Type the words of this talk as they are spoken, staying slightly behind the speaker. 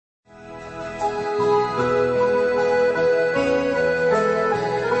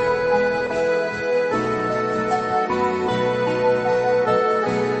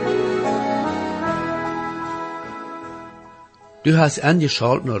Du hast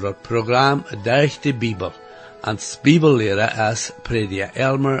angeschaut naar het programma Durch de Bibel. Als Bibellehrer is prediker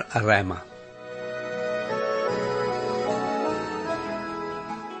Elmer Reimer.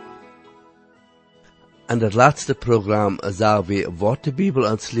 In het laatste programma zagen we wat de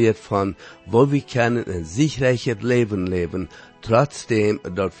Bibel ons leert van wo we kunnen een sicherer leven leven, trotzdem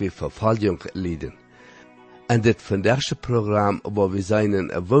dat we vervolging lijden. In dit vandaagse programma waar we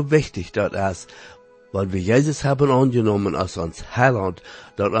zijn wo wichtig dat is, weil wir Jesus haben angenommen als uns Heiland,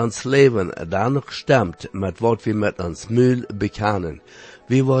 dat ons Leben danach stimmt, mit wat wir mit uns Müll bekennen.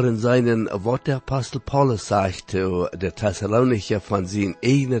 Wir wollen seinen, wat der Apostel Paulus sagt zu der Thessalonicher von sein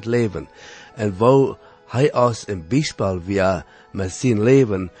eigenes Leben, und wo uns im Beispiel wir mit sein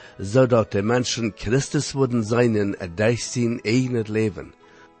Leben, so dat die Menschen Christus würden sein durch sein eigenes Leben.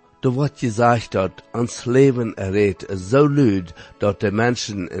 Da wird gesagt, dass uns Leben redt so laut, dass die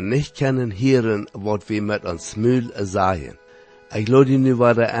Menschen nicht können hören, was wir mit uns Müll sagen. Ich lade nu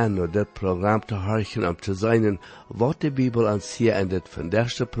weiter an, das Programm zu hören, um zu sehen, was die Bibel uns hier in das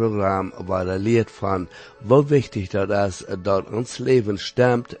vandaagse Programm weiter lehrt von, wo wichtig das ist, dass uns Leben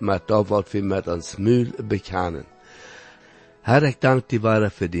stimmt mit das, was wir mit uns Müll bekennen. Herr, ich danke dir weiter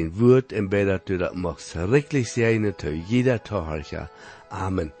für den Wort, und bete, dass du das magst wirklich sein, zu jeder Zuhörer.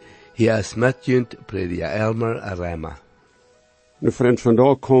 Amen. Hier is met prediker Elmer Reimer. Nu vriend,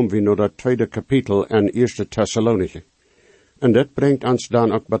 vandaag komen we naar dat tweede kapitel in 1 Thessalonicher. En dit brengt ons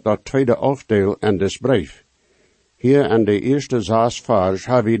dan ook bij dat tweede afdeel in des brief. Hier in de eerste 6 vers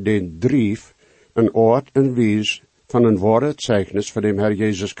hebben we de drief, een oord en wies van een woordzeugnis van de Heer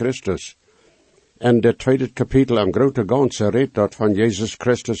Jezus Christus. En dit tweede kapitel am grote ganse redt dat van Jezus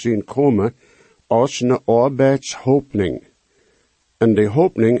Christus in komen als een arbeidshopning. En de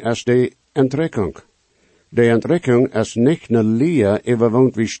hoopning is de entrekking. De entrekking is niet een leer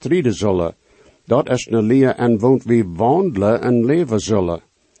overwoont wie strijden zullen. Dat is een leer en woont wie wandelen en leven zullen.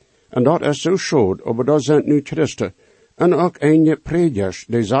 En dat is zo schoon, maar dat zijn nu Christen. En ook een predikers,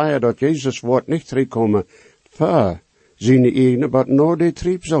 die zeggen dat Jezus wordt niet terugkomen voor zijn eigen, maar naar de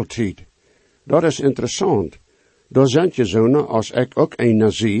triebseltijd. Dat is interessant. Daar zijn je zonen, als ik ook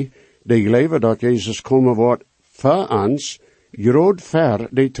een zie, die leven dat Jezus komen wordt voor ons, groot ver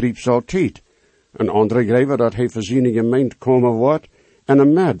de triebseltijd. Een andere geven dat hij voor zijn gemeente komen wordt en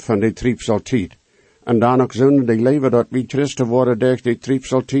een med van de triebseltijd. En dan ook zullen die leven dat we Christen worden durch de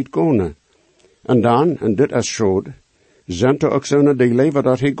triebseltijd komen. En dan, en dit is schoon, zijn er ook zullen die leven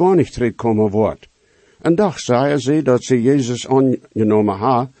dat hij gar niet terugkomen wordt. En toch zeiden ze dat ze Jezus aangenomen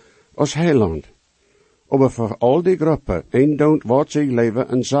hebben als heiland. Maar voor al die groepen, een doet wat ze leven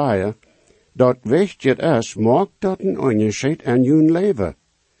en zeggen, dat wichtig is, maakt dat een onderscheid in hun leven.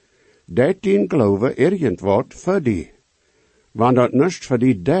 Dat die geloven irgendwat voor die. Wanneer dat niet voor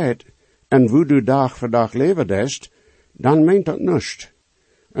die deed, en wo du dag voor dag leven dest, dan meent dat niet.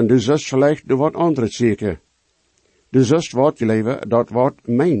 En du zult vielleicht de wat andere zeker. Du zult wat leven dat wat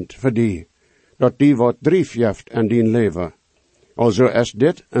meent voor die. Dat die wat drief heeft in die leven. Also is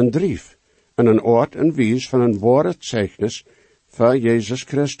dit een drief, en een oord en wies van een woordzeugnis voor Jezus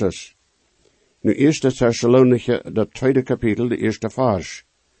Christus. Nu 1 Thessalonicher, dat tweede kapitel, de eerste vers.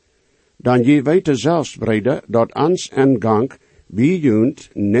 Dan je weet zelfs, breder, dat ans en gang wie junt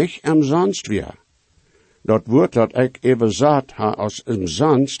niet umsonst weer. Dat woord dat ik overzet ha als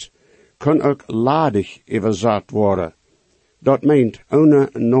umsonst, kan ook ladig overzet worden. Dat meent ohne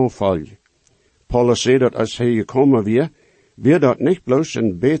noval. Paulus zei dat als hij gekomen weer dat niet bloos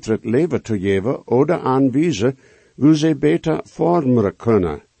een beter leven te geven, oder aanwijzen, hoe ze beter vormen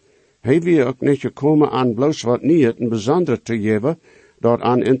kunnen. Hij wil ook niet gekomen aan bloos wat niet een bijzonder te geven, dat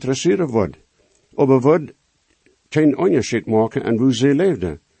aan interesseren wordt. Maar wordt geen onderscheid maken en hoe ze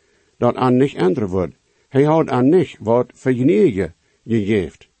leefden, dat aan niet änderen wordt. Hij houdt aan niet wat voor je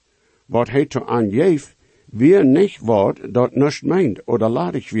geeft. Wat hij te aan geeft, weer niet wat dat niet meent, oder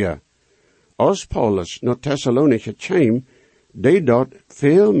ladig weer. Als Paulus naar Thessalonicher kwam, deed dat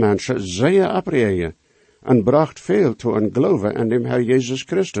veel mensen zeer abreden, en bracht veel toe een geloven in de Heer Jezus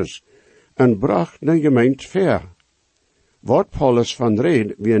Christus, en bracht de gemeente ver. Wat Paulus van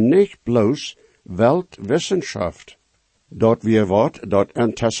reed, weer niet bloos Weltwissenschaft. Dat weer wat dat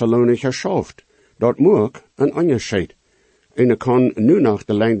in Thessalonicher schaft. Dat moet een onderscheid. En kan nu nog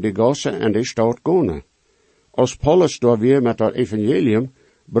de lijn de gasse en de stad gaan. Als Paulus daar weer met dat evangelium,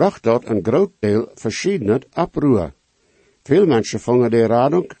 bracht dat een groot deel verschillend oproer. Veel mensen vangen de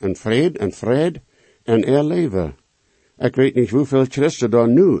radung en vrede en leven. Ik weet niet hoeveel Christen daar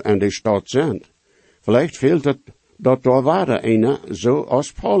nu in de stad zijn. Vielleicht fehlt het dat daar waren ene, zo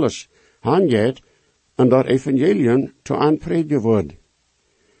als Paulus, hangeet en dat evangelium te aanpredigen wordt.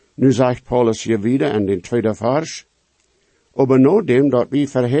 Nu zegt Paulus hier wieder in den tweede vers, Aber nachdem dat wie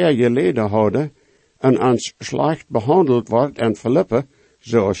verheer geleden hadden, en ons slecht behandeld wordt en Philippe,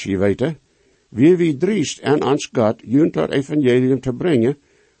 zoals je weet, wie driest en ons God junt dat evangelium te brengen,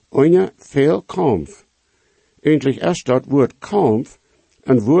 ohne veel kampf. Endlich is dat woord kampf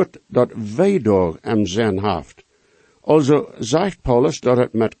een woord dat weedog im zin haft. Also zegt Paulus dat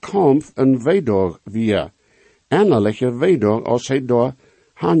het met kampf een weedog weer, innerlijke weedog als hij daar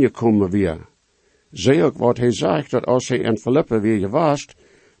aangekomen weer. Zie ook wat hij zegt, dat als hij in Philippe weer gewast,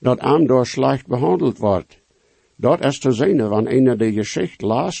 dat hem door slecht behandeld wordt. Dat is te zijn, wanneer einer de geschicht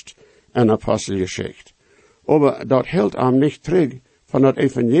laast, een apostelgeschicht. Aber dat hield hem niet terug van het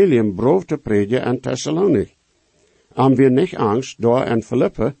evangelium brood te predigen in Thessalonich. Am wir nicht angst, door in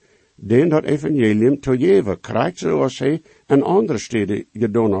Philippe, den dat evangelium te geven, krijgt zoals hij in andere steden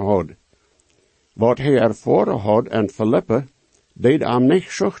gedaan had. Wat hij ervoren had in Philippe, deed hem niet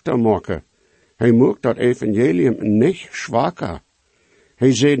schuchter maken. Hij mocht dat evangelium niet zwakker.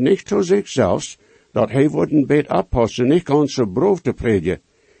 Hij zei niet tot zichzelf, dat hij wordt bij apostel niet kan zo brood te predigen.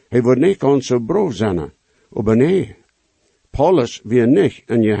 Hij wordt niet kan zo brood zijn. Maar nee, Paulus weer niet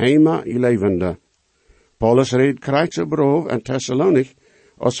een geheime levende. Paulus reed krijgt zo brood in Thessalonich,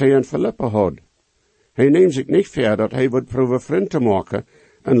 als hij in Philippe had. Hij neemt zich niet ver dat hij wordt proeven vriend te maken,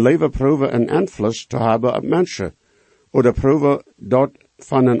 en leven proeven een invloed te hebben op mensen, of proeven dat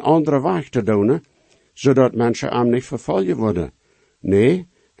van een andere weg te doen, zodat mensen hem niet vervolgen worden. Nee,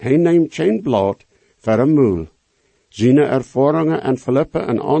 hij neemt geen blad voor een moel. Zijn ervaringen in Philippe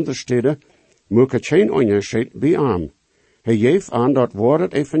en andere steden maken geen onderscheid bij hem. Hij geeft aan dat woord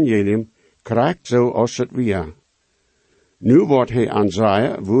het evangelium krijgt zo als het weer. Nu wordt hij aan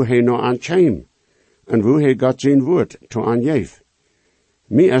zeggen, hoe hij nou aan kwam, en hoe hij God zijn woord toe aan geeft.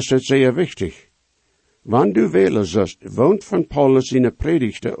 Mij is het zeer wichtig. Wanneer du wählen zust, woont van Paulus zijn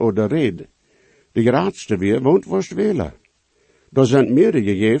predigten oder red. De graadste weer woont worst wählen. Er zijn meerdere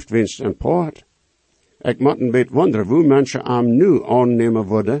gegeven, winst een poort. Ik moet een beetje wonderen, hoe mensen hem nu aannemen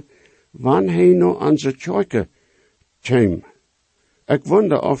worden, wanneer hij nou aan zijn tjoike kwam. Ik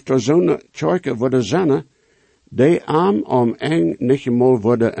wonder of er zo'n tjoike worden zijn, die hem om eng niet eenmaal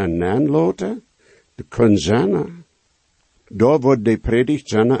worden een naam laten, de kunnen zijn. Daar wordt de predigt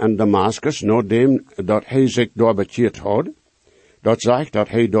zijn in Damascus, nadat dat hij zich daar bekeerd had. Dat zegt dat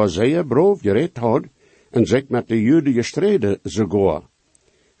hij daar zeer braaf gered had, en zich met de Joden gestreden sogar.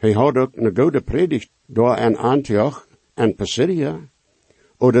 Hij had ook een goede predigt daar in Antioch en Pisidia,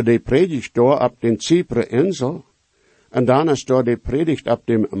 oder de predigt daar op den Cypre-insel, en dan is daar de predigt op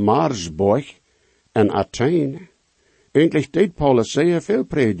dem Marsborg in Athen. Endlich deed Paulus zeer veel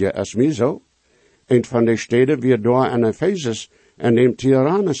predigen als mij zo. Een van de steden weer daar in Ephesus en dem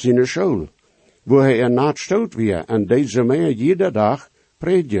Tyrannus zijn school, wo hij er naad stoot weer en deze meer iedere dag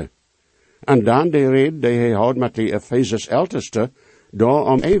predigen. En dan de reden die hij had met de Ephesus älteste, daar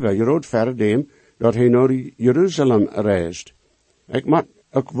om even groot verder dem, dat hij naar Jeruzalem reist. Ik moet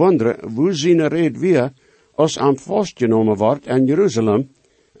ook wonderen, hoe zijn reden weer, als hem vastgenomen wordt in Jeruzalem,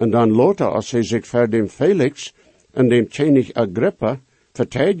 en dan later als hij zich voor dem Felix en dem König Agrippa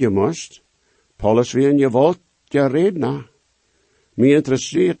verteidigen moest. Paulus weer een gewaltige redner. Mij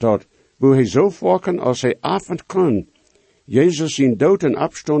interesseert dat, hoe hij zo vaak als hij avond kon, Jezus zijn dood en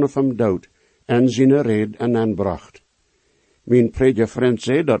opstonden van dood, en zijn red en aanbracht. Mijn predikvriend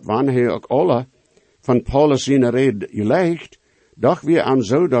zei dat wanneer hij ook alle van Paulus zijn red gelegd, doch weer am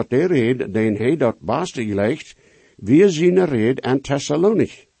zo dat de red, den hij dat baaste gelegd, weer zijn red en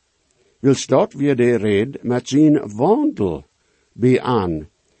Thessalonich. Wils dat weer de red met zijn wandel bij aan.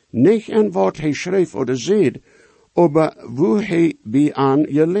 Niet in wat hij schreef oder zeed, aber hoe hij bij aan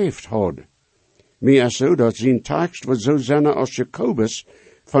geleefd had. Meer is zo dat zijn tekst wordt zo zijn als Jacobus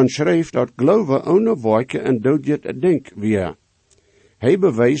van schreef dat geloven ohne werken en doodjet denk weer. Hij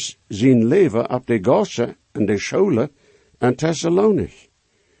bewees zijn leven op de gassen en de scholen en Thessalonich.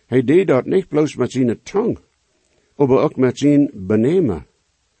 Hij deed dat niet bloos met zijn tong, aber ook met zijn benemen.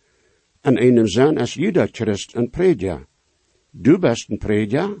 En een zin is jeder Christ een prediger. Du bist een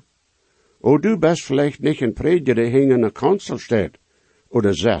prediger? O du bist vielleicht nicht ein Prediger, der hing in der Kanzel steht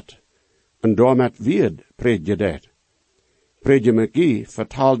oder zet, en damit wird prediget. Prediger McGee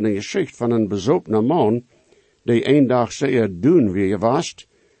vertelt eine Geschichte von einem besoffenen Mann, der een dag sehr dünn wie was,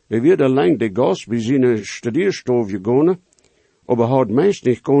 der wird allein de Gas bei seiner Studierstove gegangen, aber hat meist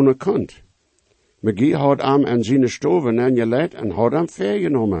nicht gehen konnt. McGee hat ihm an seine Stove angelegt und hat ihm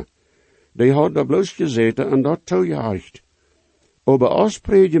vergenommen. Die hat da bloß gezeten en dat toegejuicht. Aber als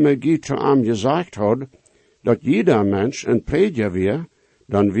Prediger McGee zu ihm gesagt hat, dat jeder Mensch ein Prediger wär,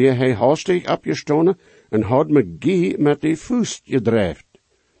 dann wär hij hastig abgestonden en had McGee met de Fuß gedreven.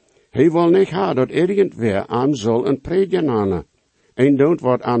 Hij wil niet ha dat irgendwer am zal een prediger namen. Een doet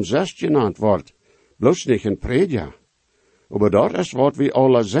wat am 6 genaamd wordt, bloos niet een prediger. Maar dat is wat we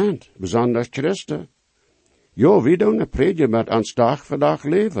alle zijn, besonders Christen. Ja, we doen een prediger met ons dag voor dag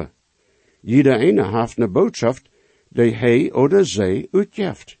leven. Jeder ene heeft een boodschap die hij oder zij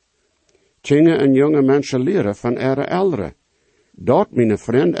uitgeeft. Tjinge en jonge mensen leren van ihre ouderen. Dat, mijn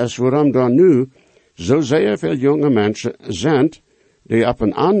vriend, is waarom daar nu zo zeer veel jonge mensen zijn, die op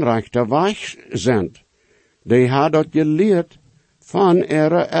een aanrechte weg zijn. Die hebben dat geleerd van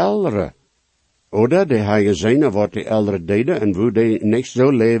ihre ouderen. Oder die hebben gezien wat die ouderen deden en hoe die niet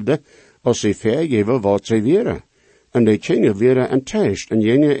zo leefden als ze vergeven wat ze waren. En die tjinge weer een test en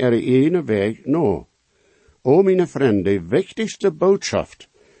gingen ene weg no. O, mijn vriend, de wichtigste boodschap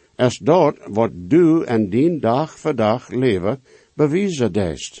is dat wat du en dien dag voor dag leven bewijzen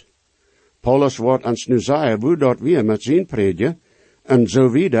deest. Paulus wordt ons nu zeggen hoe dat weer met zijn predigen en zo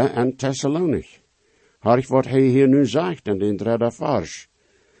wieder in Thessalonich. Hark wat hij hier nu zegt in den 3e vers.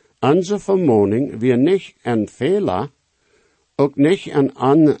 Onze vermoning weer niet een fehler, ook niet een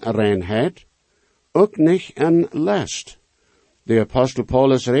onreinheid, ook niet een last. De apostel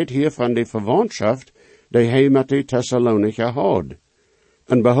Paulus redt hier van de verwantschap die hij met de Thessalonicher had.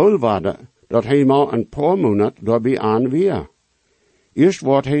 En behoorwaarde dat hij maar een paar maanden daarbij aan weer. Eerst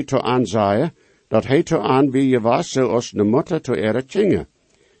wordt hij te aanzaaien dat hij te aan wie je was zoals de moeder te ihre tjinge,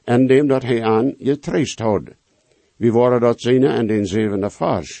 en dem dat hij aan je treest had. We worden dat zien in den 7e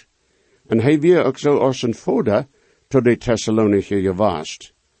vers. En hij weer ook zo als een vader te de Thessalonicher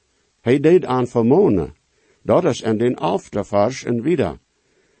gewast. Hij deed aan vermonen, dat is in den 11e vers en wieder.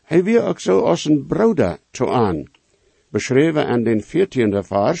 Hij weer ook zo als een broeder te aan, beschreven in den 14e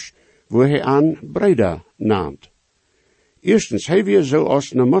vers, wo hij aan broeder naamt. Eerstens, hij weer zo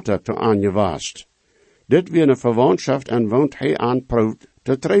als een moeder te aan gewast. Dit weer een verwantschap en woont hij aan proeft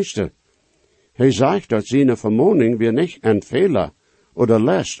te treesten. Hij zegt dat zijn vermoning weer niet een fehler, oder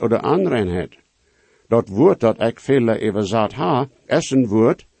last, oder onreinheid. Dat woord dat ik fehler even zat ha, is een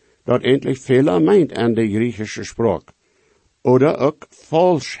woord dat endlich fehler meint in de Griechische spraak. Oder ook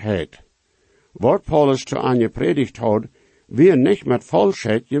falschheid. Wat Paulus te aan gepredigt had, weer niet met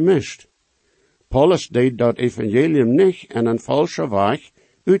falschheid gemischt. Paulus deed dat evangelium niet in een falsche weg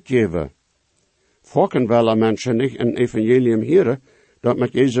uitgeven. Fokken wel mensen niet een evangelium hieren, dat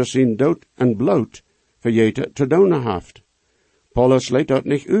met Jezus zijn dood en bloed vergeten te doen heeft. Paulus leidt dat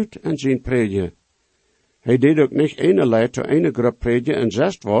niet uit in zijn predigen. Hij deed ook niet ene leid tot ene groep predigen en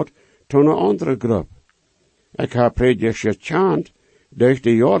 6 woord tot een andere groep. Ik heb predigers gechant, durch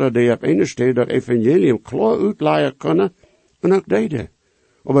de jaren die op ene sted dat evangelium klaar uitleiden kunnen, en ook deden.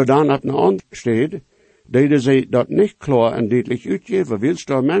 Maar dan op een andere sted, deden ze dat niet klaar en duidelijk uitgeven, wils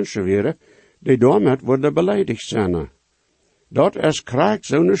door mensen weer, die daarmee worden beleidigd zijn. Dat is krijgt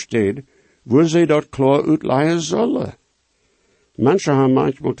zo'n sted, wo ze dat klaar uitleiden zullen. Mensen hebben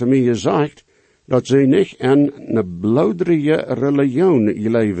manchmal te mij gezegd, dat ze niet in een bloederige religie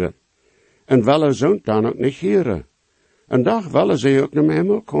leven. En willen ze dan ook niet heren. En dag willen ze ook naar de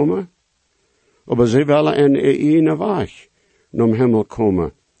hemel komen. Maar ze willen in een weg naar de hemel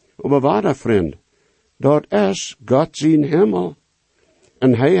komen. Maar waar, vriend? Dat is God zijn hemel.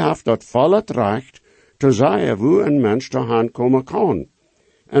 En hij heeft dat volle recht te zeggen hoe een mens te komen kan.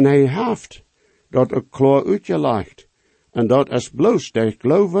 En hij heeft dat ook klaar uitgelegd. En dat is bloos door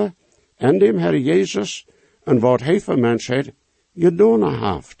geloven en dem Herr Jezus en wat hij voor mensheid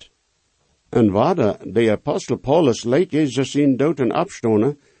gedaan heeft. En waarde de apostel Paulus leidt Jezus in dood en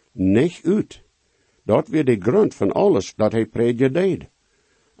opstonen niet uit. Dat weer de grond van alles dat hij predigen deed.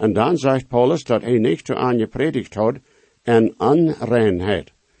 En dan zegt Paulus dat hij niet te aan gepredigd had en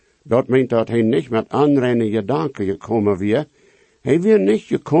onreinheid. Dat meent dat hij niet met onreine gedanken gekomen weer. Hij weer niet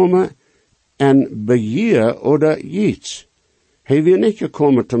gekomen en beheer oder iets. Hij weer niet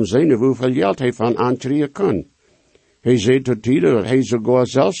gekomen om zien hoeveel geld hij van aantrekken kan. Hij zei tot tijden dat hij sogar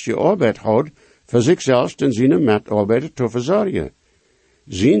zelfs gearbeid had voor zichzelf en zijn medarbeiter te verzorgen.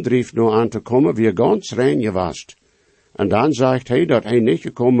 Zijn drief nu aan te komen weer ganz rein gewast. En dan zegt hij dat hij niet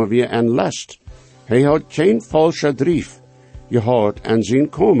gekomen weer en last. Hij had geen falsche drief gehad en zijn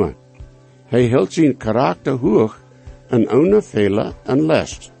komen. Hij hield zijn karakter hoog en ohne Fehler en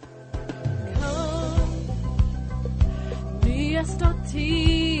last.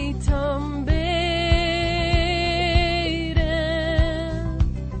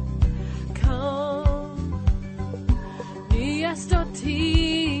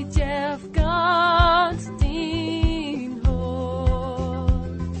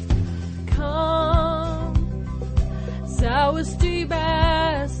 Sauest die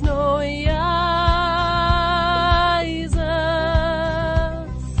best no Jesus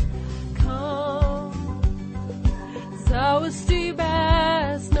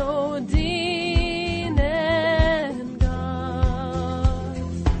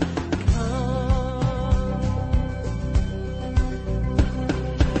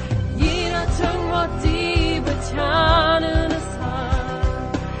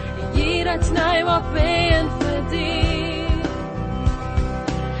dat nej wat ben voor die.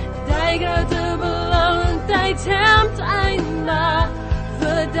 Die grote belang, die temt een dag,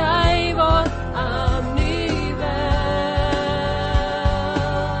 voor die wat aan nu wel.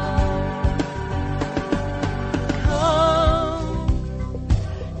 Kom,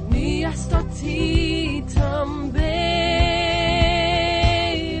 nu is dat tijd om beden.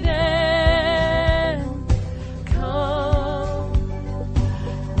 Kom,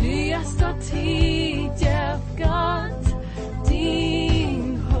 nu is dat tijd, ja, God,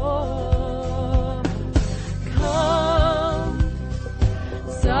 dien hoop. Kom,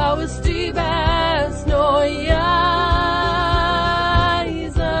 zo is die best nog Jezus.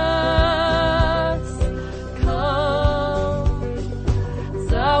 Kom,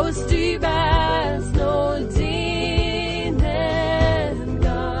 zo is die best nog dienen God.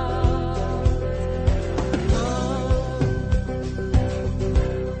 Kom,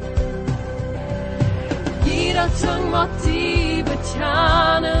 jeder tung moet die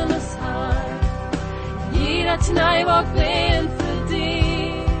betjanen is hart. Jeder knij wat ben voor die.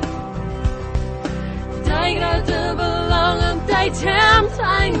 Die grote belangen, die temt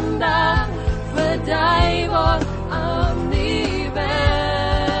een dag, voor die wat aan die wel.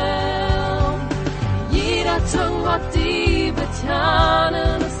 Jeder tung moet die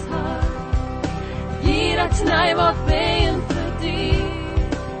betjanen is hart. Jeder knij wat ben voor die.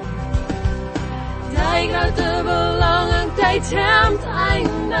 Die grote belangen, die temt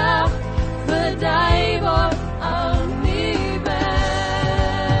een dag, voor die wat aan die wel.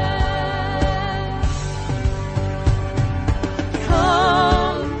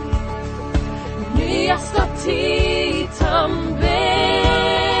 Kom, nu is dat tijd om beden.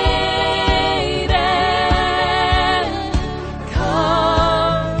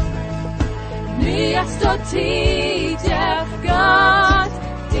 Kom, nu is dat tijd, ja, God,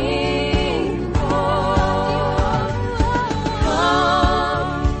 dien hoop.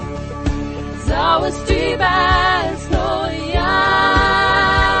 Kom, zo is die best nog Jezus.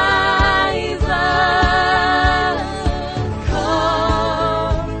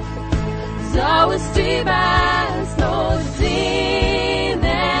 Kom, zo is die best nog dienen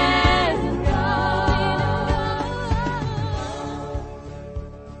God.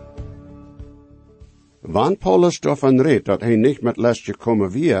 Wanneer Paulus daarvan redt dat hij niet met lesje komen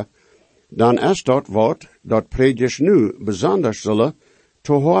weer, dan is dat wat dat predikers nu besonders zullen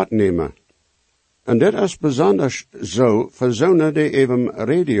te hoort nemen. En dit is besonders zo voor zonen die even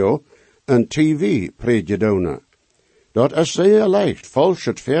radio en tv prediken. Dat is zeer leicht falsch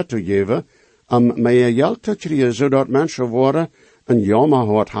het ver te geven om meer geld te krijgen, zodat mensen worden een jammer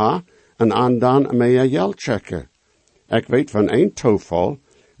hoort ha en aan dan meer geld checken. Ik weet van een toeval,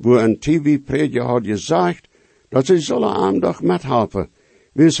 wo een tv-prediker had gezegd dat ze zullen aandacht methelpen,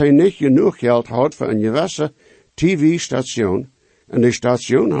 wil zij niet genoeg geld had voor een gewisse tv-station, en de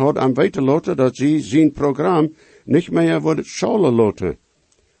station had aan weten laten dat ze zijn programma niet meer wordt zullen laten.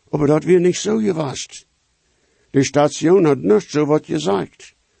 Maar dat weer niet zo geweest. De station had niet zo wat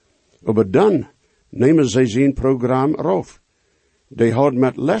gezegd. Maar dan nemen zij zijn programma eraf. Die had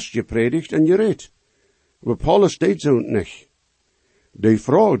met les gepredikt en gereed. Maar Paulus deed zo niet. De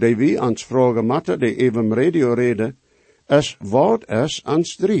vraag die wij ons vragen moeten, die even radio reden, is wat is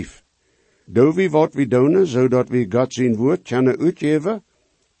ons drief? Doen we wat we doen, zodat we God zijn woord kunnen uitgeven,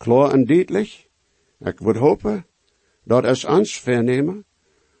 klaar en duidelijk? Ik wil hopen, dat is ons vernemen.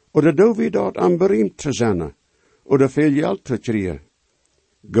 Oder doen we dat om beroemd te zijn, oder veel geld te krijgen?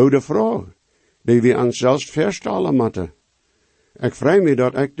 Goede vraag, die we ons zelfs verstellen moeten. Ik vrij me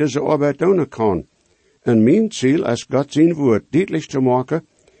dat ik deze arbeid doen kan. En mijn ziel is God zijn woord duidelijk te maken,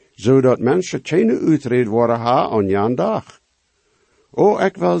 zodat mensen geen uitred worden aan jan dag. O,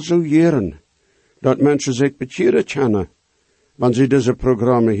 ik wil zo jaren, dat mensen zich bekeren kennen, wanneer ze deze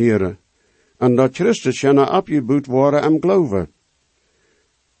programma heren, en dat Christus kunnen opgebouwd worden en geloven.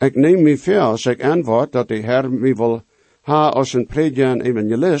 Ik neem me voor als ik antwoord dat de Heer me wil als een prediker en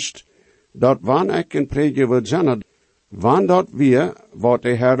evangelist, dat wanneer ik een prediker wil zijn, wanneer dat weer, wat de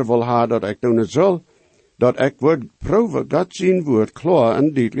Heer wil dat ik doen zal, dat ik word proeven God zijn woord klaar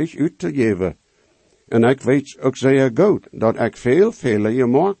en duidelijk uit te geven. En ik weet ook zeer goed, dat ik veel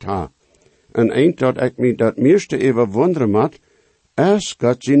gemaakt heb. En eind dat ik me dat meeste even wonderen moet, is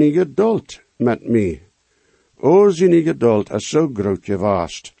God zijn geduld met mij. O, zijn geduld is zo groot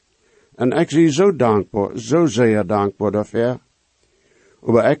geweest. En ik zie zo dankbaar, zo zeer dankbaar daarvoor.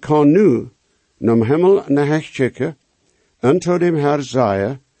 Maar ik kan nu naar hemel naar hecht schikken, en tot dem Herr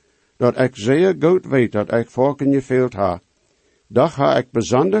zeggen, dat ik zeer goed weet dat ik volken gefehlt heb. Dat ga ik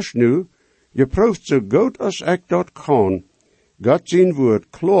besonders nu, geproefd zo goed als ik dat kan, God zijn woord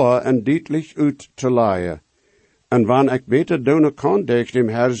klaar en duidelijk uit te leiden. En wanneer ik beter doen kan, durch dem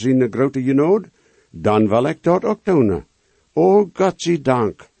Herr zijn grote genade, dan wil ik dat ook doen. O God zij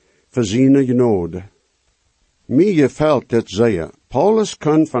dank voor zijn genade. Mij gefällt dit zeer. Paulus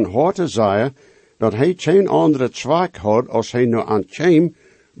kan van harte zeggen dat hij geen andere zwak had als hij nu aankwam,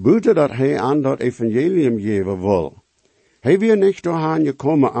 buiten dat hij aan dat evangelium geven wil. Hij wil niet doorheen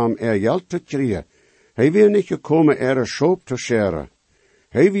gekomen om geld te krijgen. Hij wil niet gekomen schop te scheren.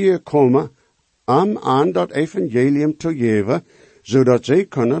 Hij wil gekomen om aan dat evangelium te geven, zodat zij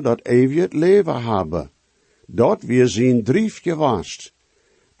kunnen dat eeuwig leven hebben. Dat wir zijn drief geweest.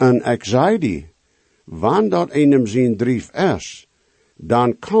 En ik zei die, wanneer dat einem zijn drief is,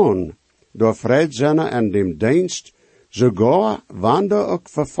 dan kan door vrede en dem dienst, sogar wanneer ook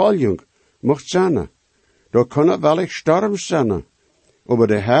vervolging mocht zijn. Dan kan het wellicht storm zijn, aber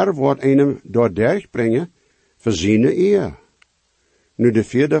de Herr wordt einem door durchbrengen voor zijn eer. Nu de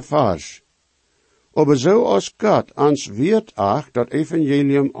 4e vers. Aber zo als God ons wird acht dat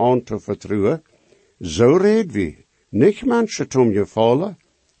evangelium aan te vertrouwen, zo red wie, nicht mensen tom gevallen,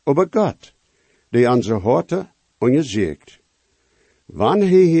 aber God, die onze horte ongeziekt. Wanneer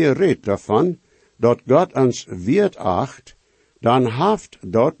hij hier redt daarvan, dat God ons wird acht, dan haft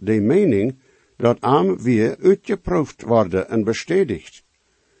dat de mening, dat am weer uitgeproefd worden en bestätigt.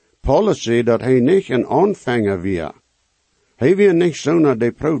 Paulus zei dat hij niet een aanvanger weer. Hij weer niet zo naar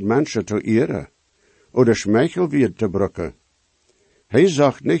de proud mensen te eren, oder schmeichel weer te brukken. Hij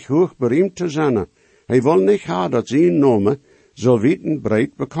zegt niet hoog beroemd te zijn. Hij wil niet hebben dat zijn naam zal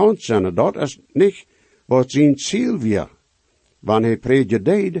wijdend bekend zijn. Dat is niet wat zijn ziel weer. Wanneer hij predikt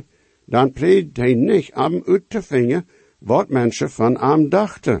deed, dan predikt hij niet om uit te vinden wat mensen van hem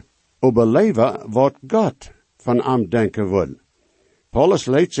dachten, overleven wat God van hem denken wil. Paulus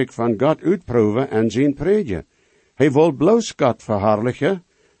laat zich van God uitproeven en zijn prediken. Hij wil bloos God verherrlijken,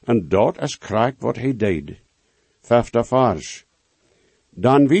 en dat is krijg wat hij deed. 5e vers.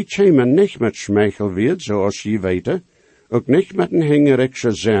 Dan wie komen niet met schmeichel weer, zoals je weet, ook niet met een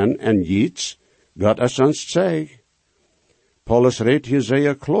hingerikse zin en iets, God is ons zeig. Paulus redt hier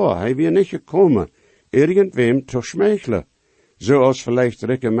zeer klaar, hij wil niet gekomen, irgendwem te schmeichelen, zoals vielleicht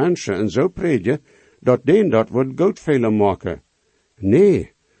rijke mensen en zo prediken, dat den dat wordt goedvelen maken.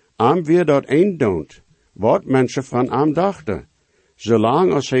 Nee, am weer dat een doet, wat mensen van am dachten,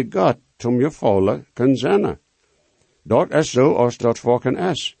 zolang als hij God tom gevallen kan zijn. Dat is zo als dat volken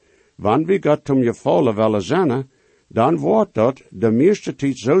is. Wanneer we God tom gevallen willen zijn, dan wordt dat de meeste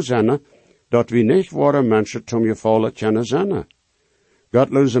tijd zo zijn, dat we niet worden mensen tom gevallen kunnen zijn.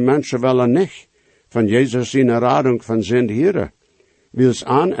 Godloze mensen willen niet van Jezus zijn radung van zijn Heere. Wils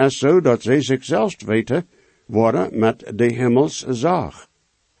aan is zo dat zij zichzelf weten worden met de hemels zaag.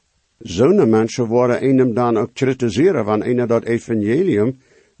 Zo'n mensen worden einem dan ook kritiseren wanneer dat evangelium,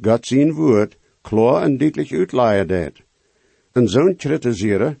 God zijn woord, klaar en duidelijk uitleiden deed. En zo'n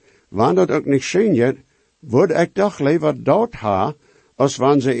kritiseren, wanneer dat ook niet scheen jet, wordt ik toch liever dood ha, als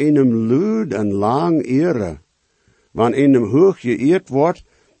wanneer ze einem luid en lang eren. Wanneer einem hoog geëerd wordt,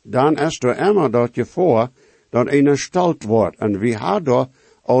 dan is er immer dat je voor, dat einem stalt wordt, en wie had daar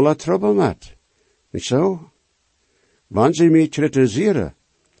alle trouble met. Niet zo? Wanneer ze mij kritiseren,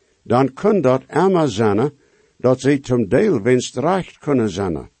 dan kan dat immer zijn, dat ze zum deel winstrecht kunnen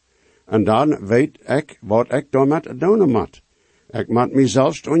zijn. En dan weet ik wat ik daarmee doen moet. Ik moet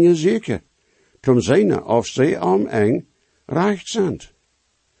mezelf onzeker, zum zijn of ze am eng recht zijn.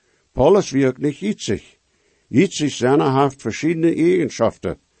 Paulus wirkt niet jitzig. Jitzig zijn heeft verschillende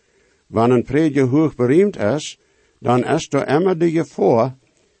eigenschaften. Wanneer een prediker hoog beroemd is, dan is er immer de gevaar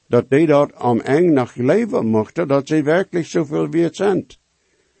dat die dat am eng nog leven mochten, dat ze werkelijk zoveel waard zijn.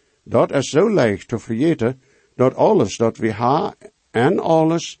 Dat is zo leicht te vergeten, dat alles dat we hebben en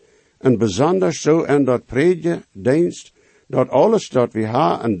alles, en bijzonders zo in dat predikendienst, dat alles dat we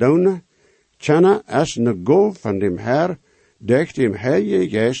hebben en doen, kennen is een goal van dem Herr, durch dem Heilige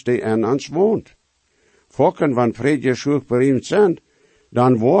Geest die in ons woont. Volken van predikers hoog beroemd zijn,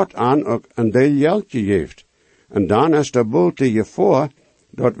 dan wordt aan ook een deel geld gegeven. En dan is de boel tegen voor,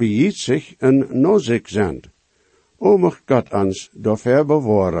 dat we jitzig en nozig zijn. O mocht God ons daarvoor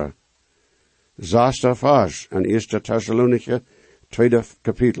bewaren. 6e vers in 1 Thessalonicher 2.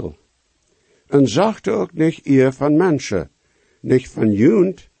 kapitel. En zachte ook niet eer van mensen, niet van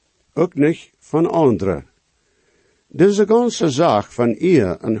jund, ook niet van anderen. Deze ganze zaak van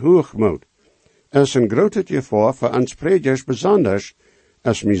eer en hoogmoed is een groot gevaar voor ons predikers besonders,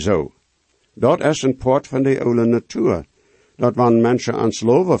 is mij zo. Dat is een poort van de oude natuur, dat wanneer mensen ons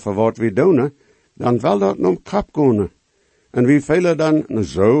loven voor wat we doen, dan wil dat om kap gaan. En wie velen dan,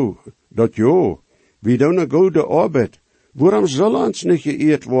 zo, dat jo, we doen een goede arbeid, Waarom soll ons nicht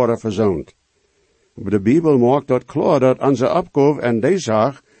geëerd worden verzoend? Aber de Bibel maakt dat klar, dat onze opgave en die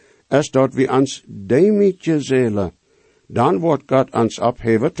zaak is dat we ons demetje zelen. Dan wordt God ons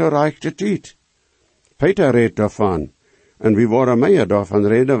opheven te rechte tijd. Peter redt daarvan, en we worden meer daarvan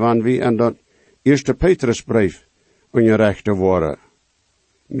reden, wanneer we in dat eerste Petrusbrief ongerechte worden.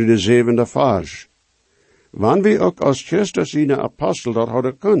 Nu de 7e vers. Wanneer we ook als Christus zijn apostel dat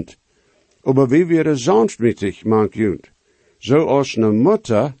hadden kunt, aber wie wir sanftmütig mankt, so als ne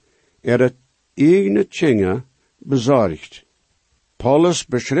Mutter het eigene Kinder bezorgt. Paulus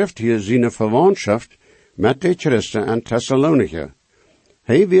beschrijft hier zijn verwandtschaft met de Christen en Thessalonicher.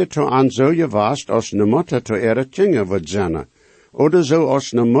 Hij wird to an so gewast als ne Mutter to ihre Kinder wird zijn, oder so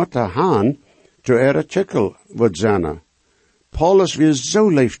als ne Mutter Hahn to ihre Chickel wird zijn. Paulus wird so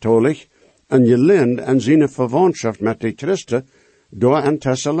liefdollig en gelind en zijn verwandtschaft met de Christen door en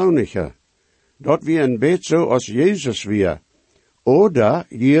Thessalonicher. Dat we een beetje zo als Jezus weer. Oder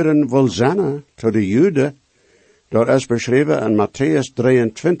jeren wil zijn tot de Joden. Dat is beschreven in Matthäus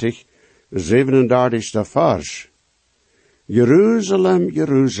 23, 37 vers. Jeruzalem,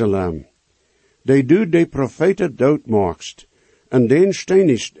 Jeruzalem, die de profeten doodmaakst, en den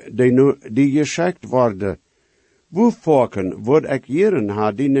steinigst die geschikt worden. Hoe volken word ik jeren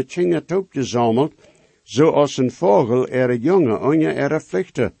ha die ne tjinge toopgezameld, zoals een vogel ere jongen onje ere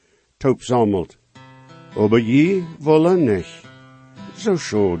vlechten toopzamelt. Aber je willen nicht. So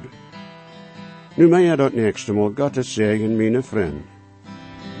schade. Nu mij dat nächste Mal Gottes Segen, meine Freund.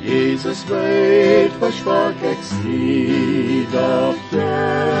 Jesus weet, versprach ik zie, dat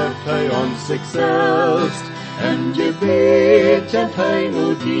geeft hij ons zichzelf, en gebet en hij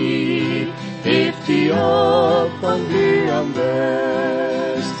nu die, heeft hij op van wie am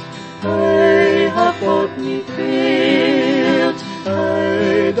best. Hij hat God niet veert,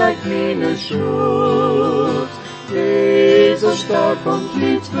 hij dekt meine Schuld. Jezus starb und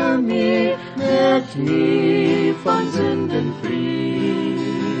litt für mich, merkt mich von Sünden frei.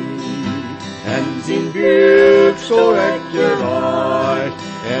 En zijn buik zo echt gereicht,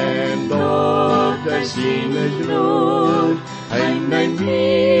 en dort er seine Glut, en mijn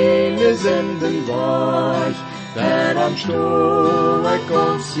meine Sünden weich, der am Stuhl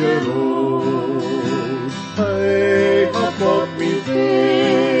uns geruht. Hey, hat Gott mich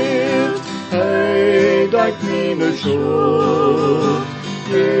geehrt, hey, dekt meine Schuld.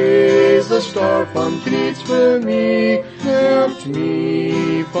 Jesus starb am Kreuz für mich, macht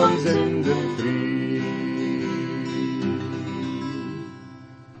mich von Sünden frei.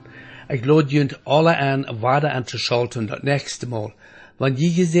 Ich lade junt alle an, weiter anzuschalten das nächste Mal. Wenn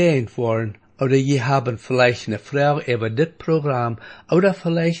je gesehen worden, oder je haben vielleicht eine Frage über das Programm, oder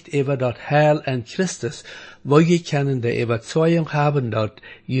vielleicht über das Heil an Christus, wo je können die Überzeugung haben, dass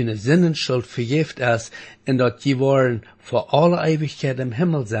jene Sinnenschuld vergift ist, und dass je wollen vor aller Ewigkeit im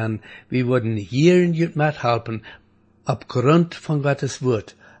Himmel sein, wir würden hier in jut mithelfen, aufgrund von Gottes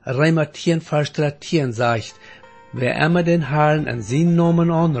Wort. Römer 10, Vers 13 sagt, wer immer den Herrn an seinen Namen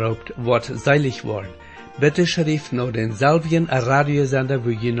anruft, wird seilig worden. Bitte schrift noch den selben Radiosender, wo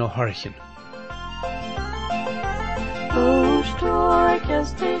je noch horchen. O stark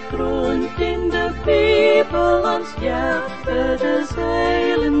ist die Grund in der Bibel uns ja, für das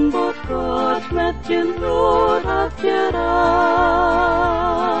Heilen, was Gott mit Genot hat gerat.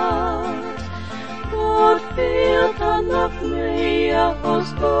 Gott fehlt dann noch mehr,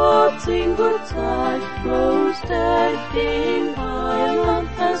 aus Gott sein Gott zeigt, bloß der